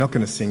Not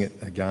going to sing it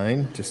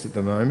again just at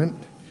the moment.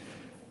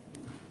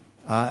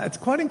 It's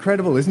quite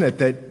incredible, isn't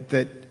it,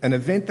 that an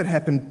event that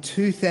happened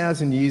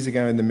 2,000 years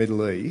ago in the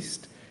Middle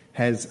East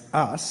has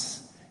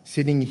us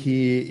sitting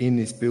here in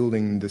this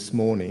building this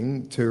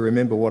morning to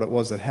remember what it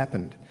was that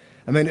happened.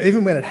 I mean,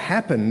 even when it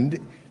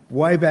happened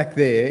way back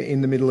there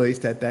in the Middle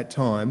East at that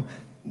time,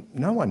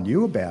 no one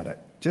knew about it.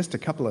 Just a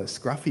couple of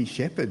scruffy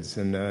shepherds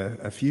and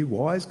a few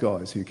wise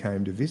guys who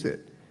came to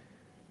visit.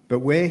 But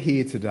we're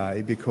here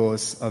today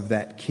because of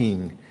that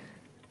King,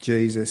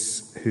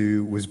 Jesus,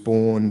 who was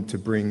born to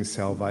bring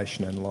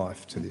salvation and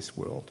life to this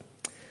world.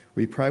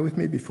 Will you pray with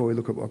me before we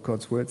look at what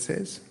God's word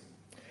says?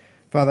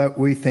 Father,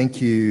 we thank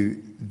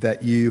you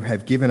that you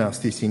have given us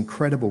this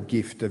incredible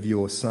gift of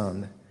your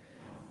Son,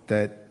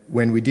 that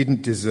when we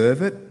didn't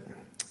deserve it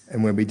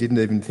and when we didn't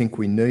even think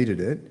we needed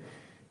it,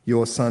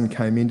 your Son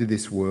came into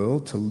this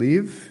world to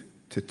live,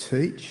 to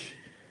teach,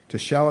 to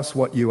show us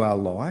what you are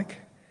like,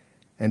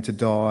 and to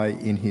die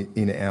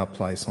in our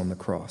place on the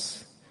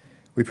cross.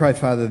 We pray,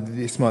 Father, that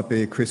this might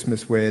be a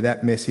Christmas where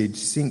that message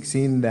sinks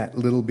in that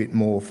little bit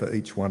more for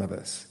each one of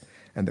us,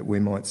 and that we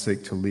might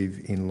seek to live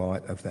in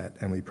light of that.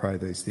 And we pray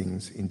these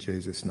things in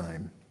Jesus'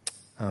 name.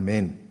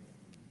 Amen.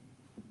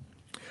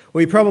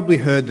 Well, you probably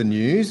heard the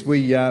news.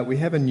 We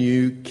have a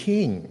new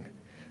king.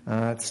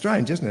 It's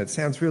strange, isn't it? It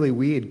sounds really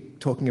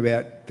weird talking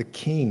about the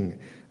king.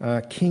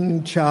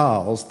 King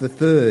Charles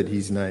III,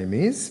 his name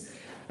is.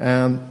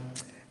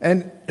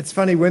 And it's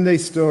funny, when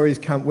these stories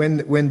come,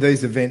 when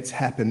these events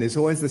happen, there's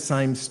always the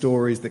same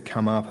stories that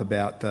come up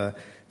about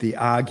the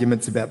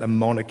arguments about the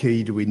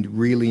monarchy. Do we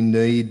really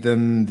need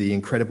them? The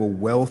incredible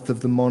wealth of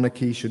the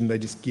monarchy. Shouldn't they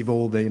just give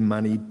all their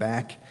money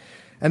back?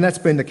 And that's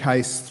been the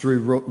case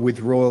with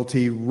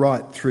royalty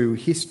right through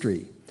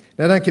history.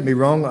 Now, don't get me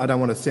wrong, I don't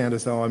want to sound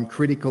as though I'm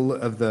critical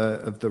of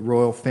the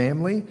royal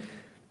family,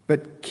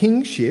 but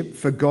kingship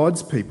for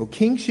God's people,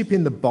 kingship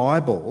in the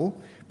Bible,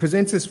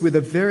 presents us with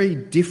a very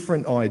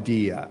different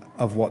idea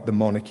of what the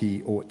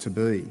monarchy ought to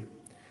be.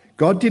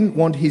 God didn't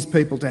want his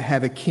people to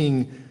have a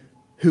king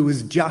who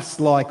was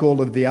just like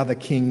all of the other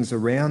kings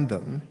around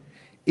them.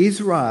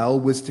 Israel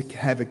was to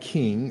have a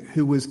king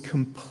who was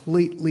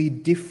completely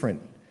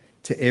different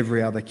to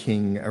every other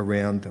king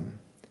around them.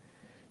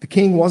 The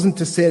king wasn't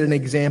to set an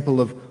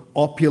example of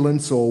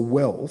opulence or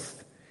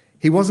wealth.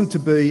 He wasn't to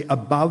be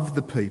above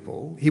the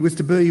people. He was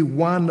to be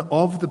one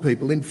of the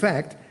people. In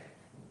fact,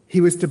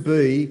 he was to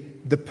be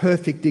the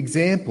perfect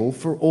example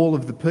for all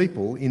of the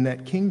people in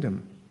that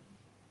kingdom.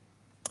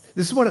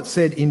 This is what it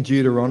said in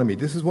Deuteronomy.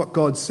 This is what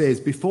God says.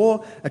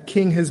 Before a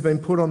king has been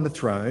put on the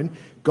throne,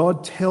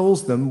 God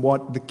tells them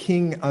what the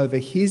king over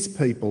his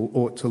people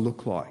ought to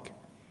look like.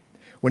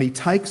 When he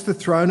takes the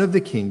throne of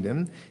the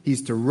kingdom,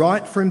 he's to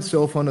write for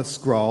himself on a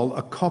scroll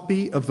a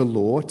copy of the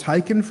law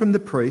taken from the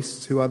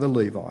priests who are the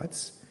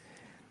Levites.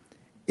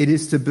 It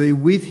is to be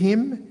with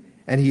him,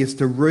 and he is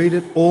to read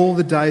it all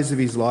the days of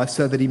his life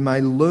so that he may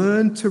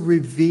learn to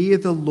revere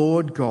the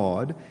Lord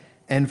God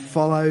and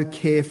follow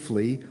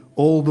carefully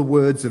all the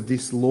words of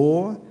this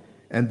law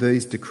and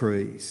these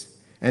decrees,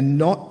 and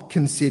not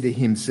consider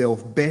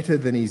himself better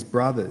than his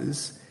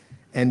brothers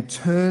and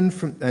turn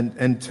from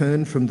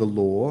the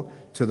law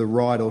to the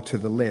right or to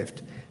the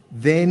left.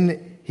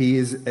 Then he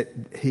and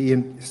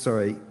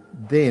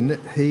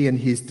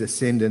his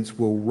descendants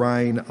will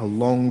reign a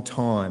long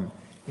time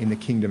in the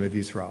kingdom of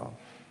Israel.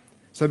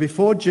 So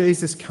before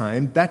Jesus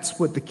came, that's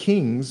what the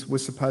kings were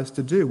supposed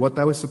to do, what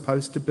they were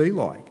supposed to be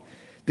like.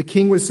 The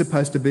king was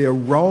supposed to be a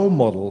role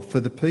model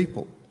for the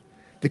people.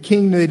 The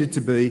king needed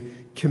to be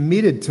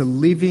committed to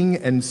living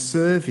and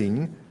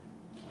serving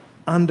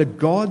under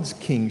God's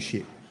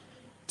kingship,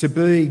 to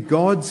be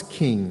God's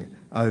king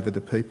over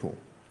the people.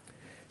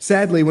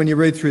 Sadly, when you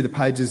read through the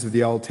pages of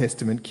the Old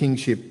Testament,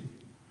 kingship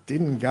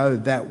didn't go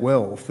that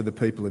well for the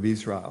people of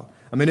Israel.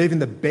 I mean, even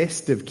the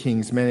best of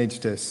kings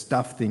managed to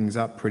stuff things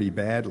up pretty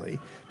badly.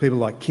 People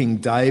like King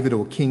David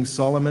or King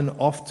Solomon,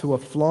 off to a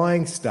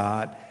flying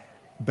start,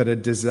 but a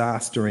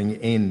disastering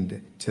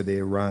end to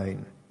their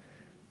reign.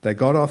 They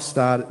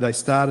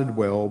started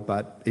well,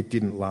 but it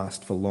didn't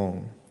last for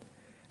long.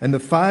 And the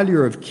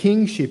failure of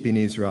kingship in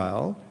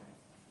Israel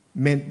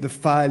meant the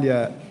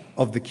failure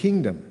of the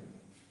kingdom.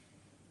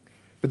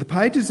 But the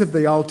pages of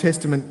the Old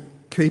Testament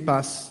keep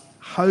us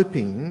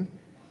hoping,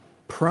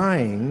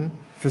 praying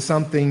for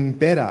something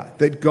better,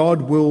 that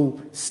God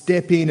will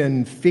step in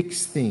and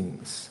fix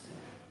things,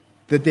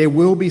 that there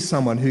will be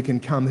someone who can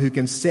come who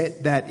can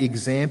set that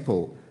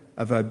example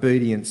of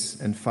obedience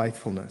and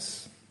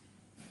faithfulness.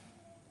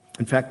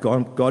 In fact,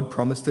 God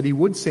promised that he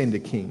would send a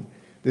king.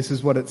 This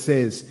is what it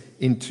says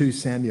in 2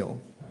 Samuel.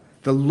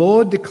 The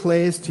Lord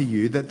declares to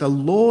you that the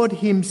Lord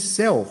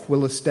himself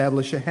will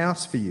establish a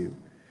house for you.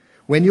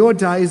 When your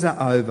days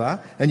are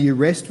over and you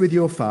rest with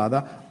your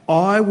father,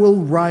 I will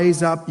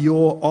raise up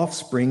your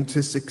offspring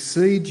to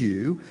succeed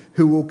you,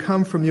 who will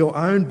come from your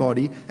own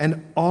body,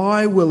 and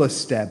I will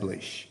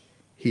establish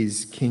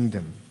his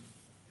kingdom.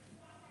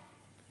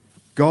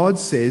 God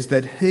says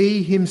that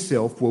he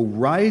himself will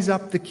raise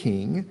up the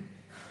king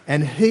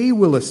and he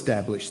will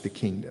establish the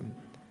kingdom.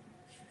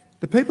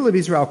 The people of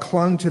Israel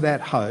clung to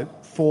that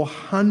hope for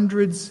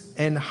hundreds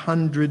and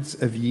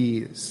hundreds of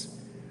years,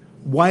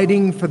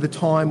 waiting for the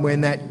time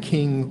when that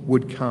king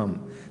would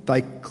come.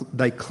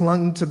 They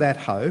clung to that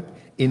hope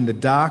in the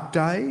dark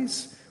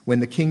days when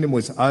the kingdom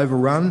was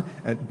overrun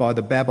by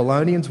the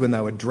Babylonians, when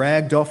they were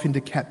dragged off into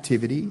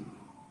captivity.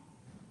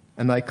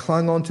 And they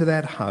clung on to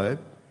that hope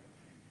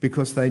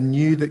because they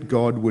knew that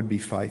God would be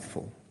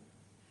faithful.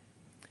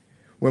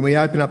 When we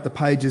open up the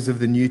pages of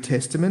the New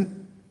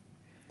Testament,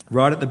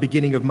 right at the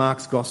beginning of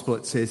Mark's Gospel,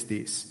 it says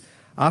this: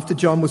 after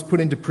John was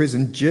put into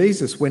prison,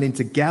 Jesus went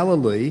into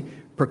Galilee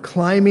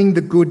proclaiming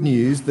the good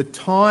news, the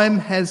time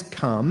has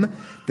come,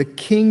 the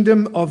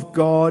kingdom of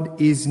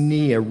God is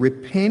near.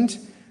 Repent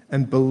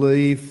and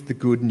believe the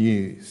good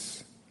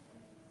news.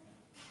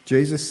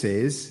 Jesus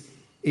says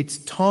it's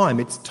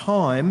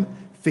time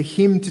for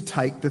him to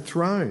take the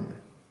throne.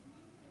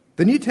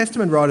 The New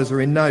Testament writers are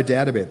in no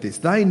doubt about this.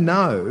 They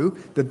know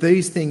that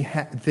these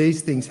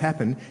things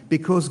happen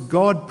because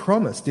God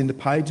promised in the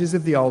pages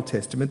of the Old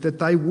Testament that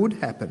they would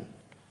happen.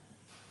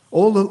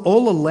 All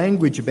the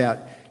language about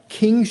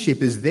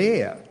kingship is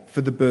there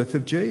for the birth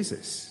of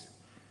Jesus.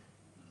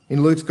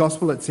 In Luke's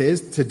Gospel it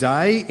says,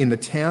 today in the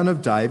town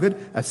of David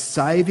a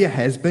Saviour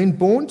has been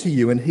born to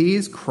you, and he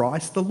is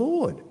Christ the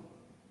Lord.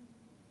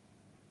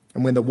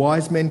 And when the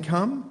wise men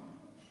come,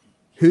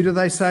 who do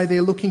they say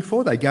they're looking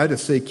for? They go to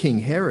see King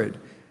Herod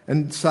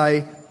and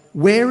say,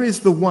 where is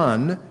the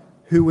one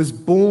who was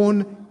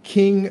born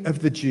King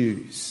of the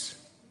Jews?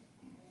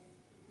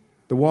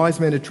 The wise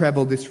men had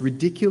travelled this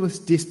ridiculous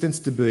distance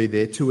to be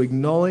there to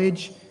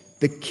acknowledge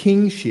the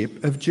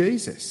kingship of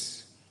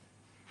Jesus.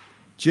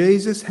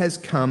 Jesus has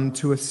come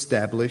to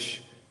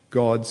establish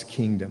God's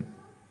kingdom.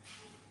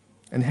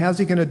 And how's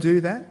he going to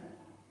do that?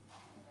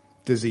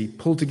 Does he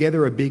pull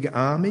together a big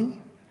army?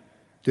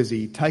 Does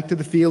he take to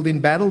the field in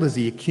battle? Does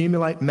he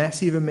accumulate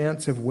massive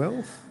amounts of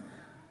wealth?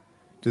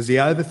 Does he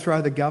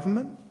overthrow the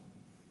government?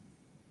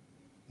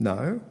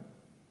 No.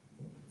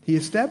 He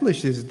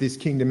establishes this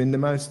kingdom in the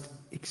most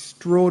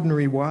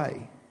extraordinary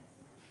way.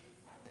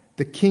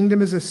 The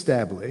kingdom is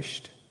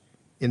established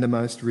in the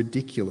most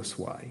ridiculous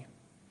way.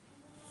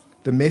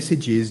 The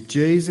message is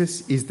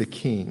Jesus is the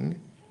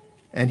king,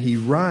 and he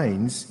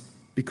reigns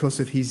because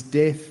of his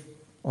death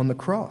on the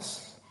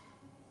cross.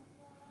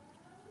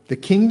 The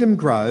kingdom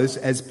grows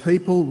as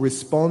people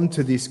respond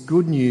to this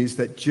good news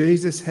that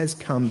Jesus has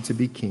come to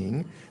be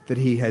king, that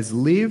he has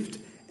lived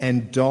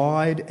and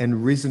died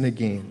and risen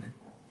again.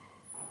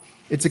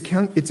 It's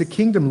a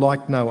kingdom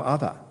like no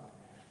other,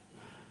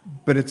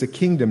 but it's a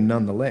kingdom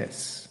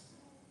nonetheless.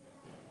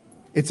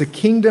 It's a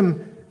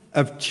kingdom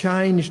of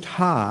changed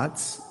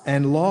hearts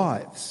and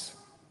lives.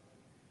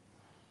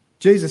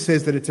 Jesus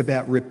says that it's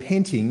about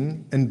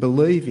repenting and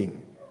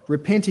believing.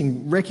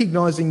 Repenting,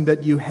 recognising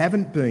that you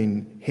haven't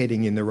been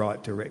heading in the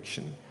right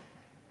direction,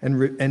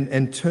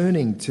 and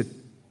turning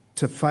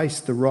to face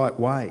the right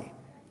way,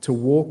 to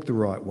walk the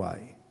right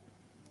way.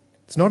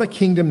 It's not a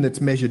kingdom that's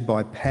measured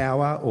by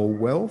power or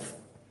wealth.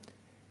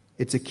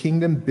 It's a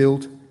kingdom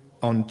built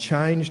on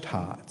changed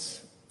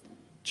hearts,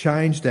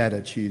 changed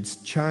attitudes,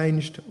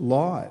 changed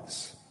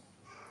lives.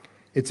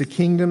 It's a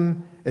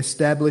kingdom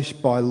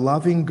established by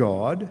loving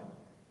God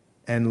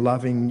and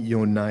loving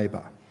your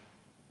neighbour.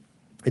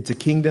 It's a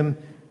kingdom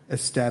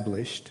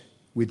established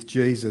with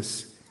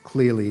Jesus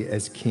clearly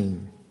as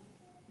king.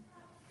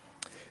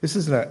 This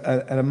is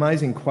an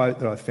amazing quote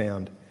that I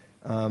found.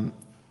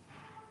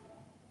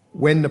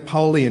 When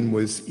Napoleon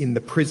was in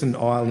the prison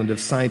island of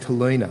St.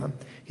 Helena,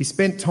 he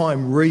spent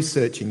time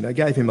researching. They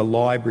gave him a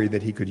library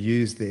that he could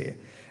use there.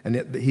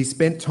 And he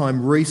spent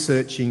time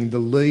researching the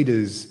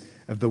leaders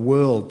of the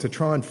world to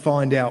try and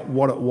find out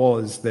what it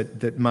was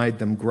that made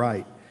them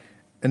great.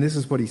 And this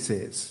is what he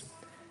says.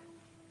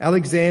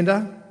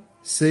 Alexander,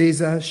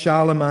 Caesar,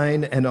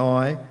 Charlemagne and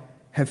I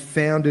have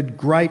founded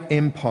great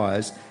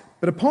empires,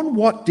 but upon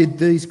what did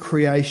these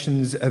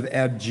creations of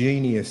our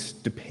genius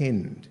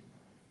depend?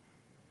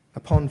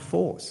 Upon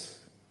force.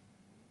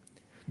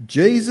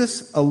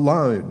 Jesus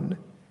alone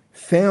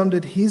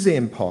founded his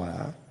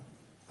empire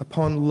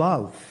upon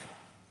love.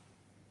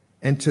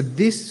 And to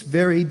this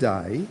very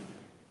day,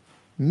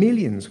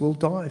 millions will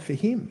die for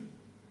him.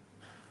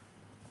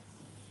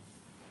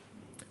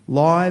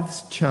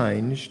 Lives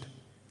changed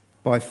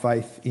by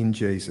faith in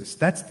Jesus.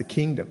 That's the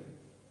kingdom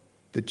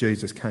that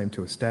Jesus came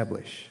to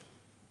establish.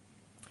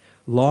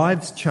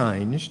 Lives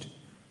changed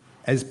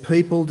as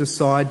people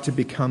decide to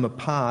become a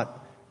part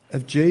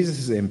of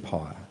Jesus'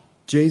 empire,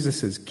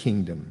 Jesus'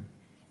 kingdom.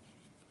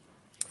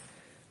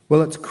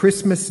 Well, it's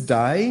Christmas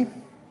Day,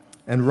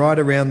 and right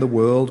around the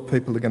world,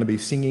 people are going to be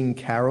singing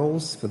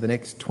carols for the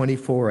next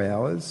 24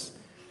 hours.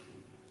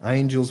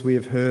 Angels we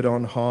have heard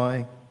on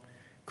high.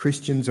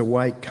 Christians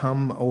awake,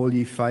 come, all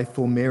ye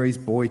faithful, Mary's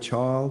boy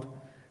child,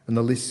 and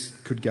the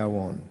list could go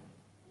on.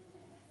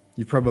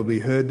 You've probably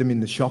heard them in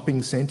the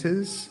shopping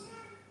centres,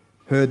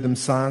 heard them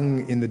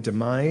sung in the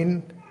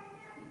Domain.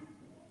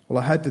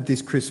 Well, I hope that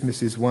this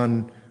Christmas is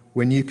one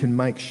when you can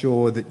make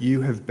sure that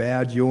you have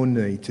bowed your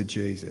knee to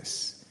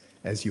Jesus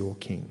as your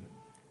King.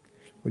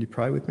 Will you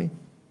pray with me?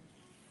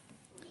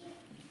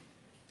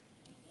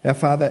 Our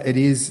Father, it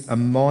is a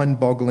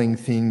mind-boggling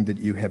thing that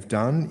you have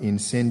done in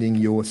sending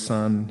your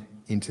Son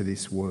into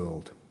this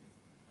world.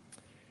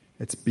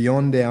 It's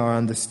beyond our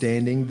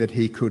understanding that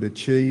he could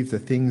achieve the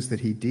things that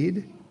he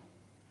did,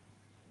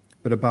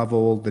 but above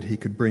all, that he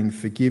could bring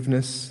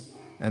forgiveness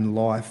and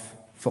life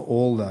for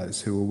all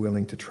those who are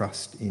willing to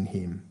trust in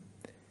him.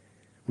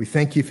 We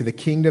thank you for the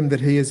kingdom that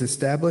he has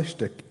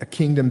established, a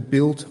kingdom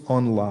built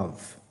on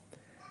love.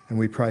 And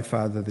we pray,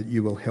 Father, that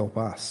you will help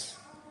us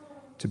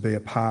to be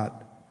a part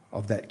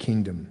of that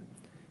kingdom,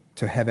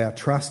 to have our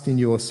trust in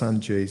your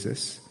Son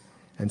Jesus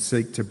and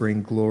seek to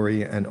bring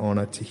glory and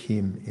honour to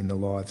him in the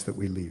lives that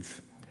we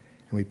live.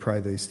 And we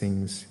pray these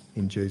things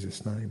in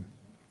Jesus' name.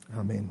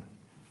 Amen.